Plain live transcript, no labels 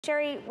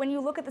Shery, when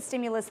you look at the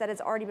stimulus that has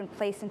already been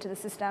placed into the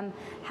system,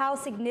 how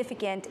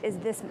significant is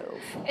this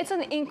move? It's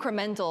an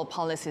incremental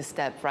policy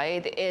step,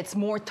 right? It's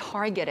more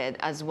targeted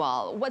as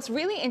well. What's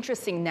really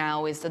interesting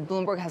now is that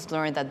Bloomberg has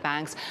learned that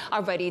banks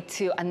are ready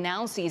to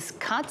announce these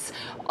cuts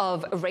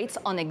of rates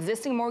on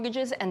existing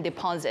mortgages and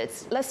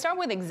deposits. Let's start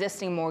with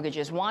existing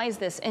mortgages. Why is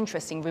this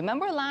interesting?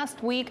 Remember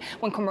last week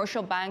when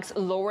commercial banks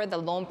lowered the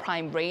loan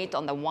prime rate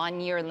on the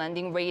 1-year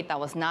lending rate? That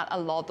was not a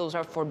lot. Those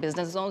are for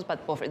business loans,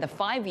 but for the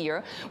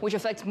 5-year, which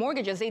affects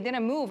mortgages, they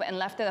didn't move and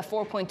left it at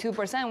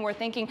 4.2%. We're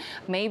thinking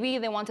maybe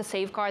they want to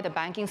safeguard the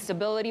banking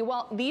stability.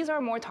 Well, these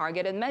are more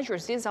targeted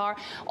measures. These are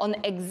on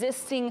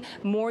existing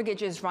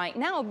mortgages right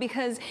now,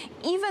 because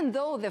even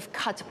though they've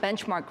cut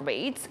benchmark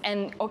rates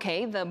and,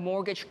 okay, the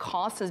mortgage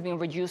cost has been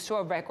reduced to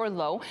a record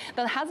low,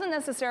 that hasn't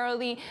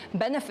necessarily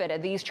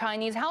benefited these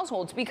Chinese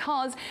households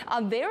because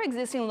their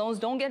existing loans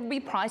don't get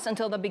repriced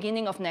until the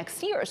beginning of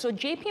next year. So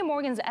JP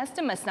Morgan's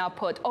estimates now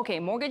put, okay,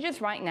 mortgages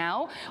right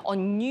now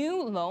on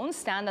new loans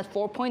stand at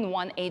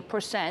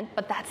 4.18%,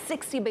 but that's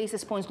 60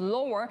 basis points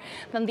lower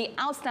than the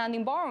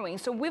outstanding borrowing.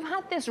 So we've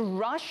had this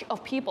rush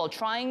of people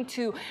trying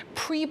to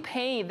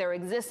prepay their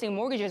existing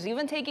mortgages,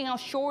 even taking out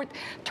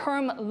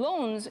short-term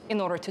loans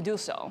in order to do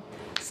so.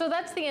 So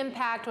that's the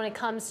impact when it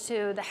comes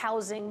to the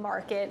housing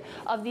market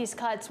of these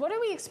cuts. What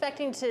are we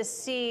expecting to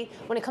see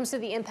when it comes to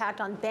the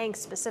impact on banks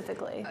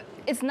specifically?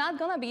 It's not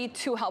going to be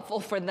too helpful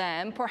for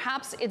them.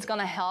 Perhaps it's going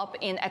to help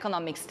in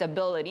economic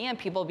stability and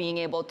people being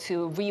able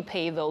to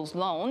repay those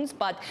loans.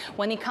 But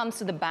when it comes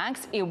to the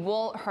banks, it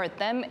will hurt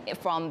them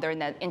from their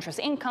net interest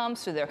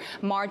incomes to their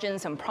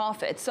margins and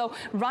profits. So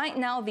right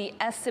now, the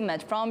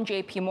estimate from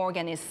JP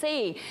Morgan is,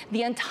 say,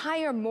 the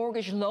entire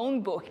mortgage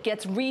loan book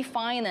gets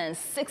refinanced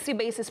 60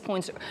 basis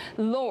points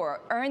lower.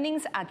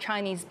 Earnings at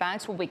Chinese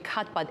banks will be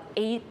cut by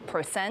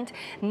 8%.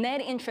 Net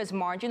interest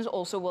margins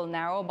also will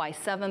narrow by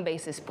 7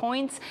 basis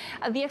points.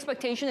 The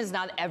expectation is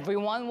not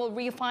everyone will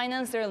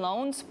refinance their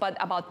loans, but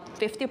about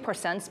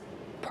 50%.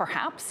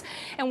 Perhaps.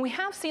 And we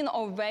have seen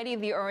already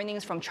the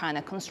earnings from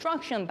China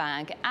Construction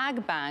Bank,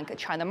 Ag Bank,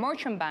 China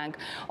Merchant Bank,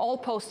 all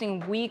posting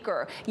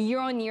weaker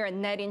year-on-year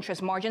net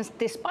interest margins,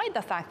 despite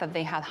the fact that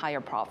they had higher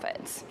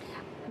profits.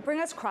 Bring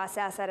us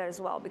cross-asset as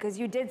well, because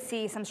you did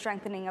see some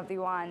strengthening of the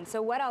yuan.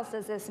 So what else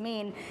does this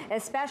mean,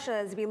 especially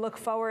as we look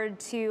forward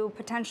to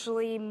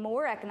potentially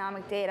more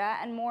economic data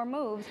and more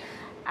moves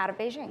out of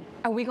Beijing?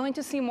 Are we going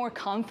to see more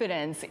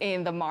confidence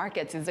in the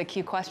markets is a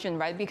key question,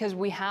 right? Because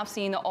we have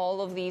seen all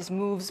of these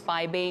moves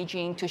by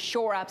Beijing to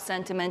shore up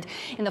sentiment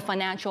in the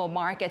financial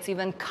markets,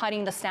 even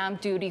cutting the stamp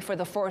duty for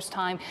the first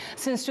time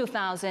since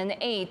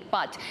 2008.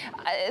 But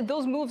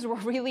those moves were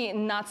really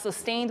not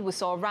sustained. We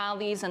saw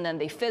rallies and then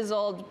they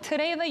fizzled.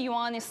 Today, the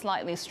yuan is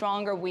slightly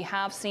stronger. We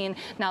have seen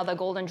now the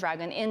Golden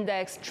Dragon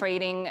Index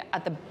trading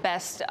at the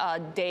best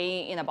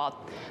day in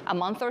about a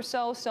month or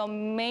so. So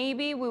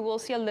maybe we will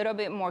see a little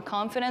bit more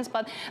confidence.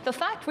 But the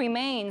fact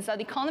remains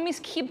that economies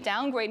keep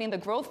downgrading the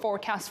growth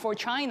forecast for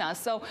China.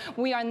 So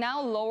we are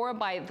now lower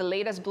by the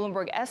latest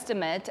Bloomberg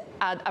estimate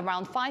at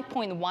around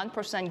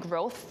 5.1%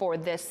 growth for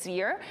this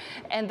year.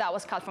 And that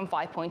was cut from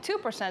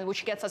 5.2%,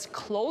 which gets us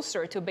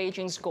closer to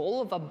Beijing's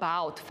goal of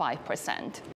about 5%.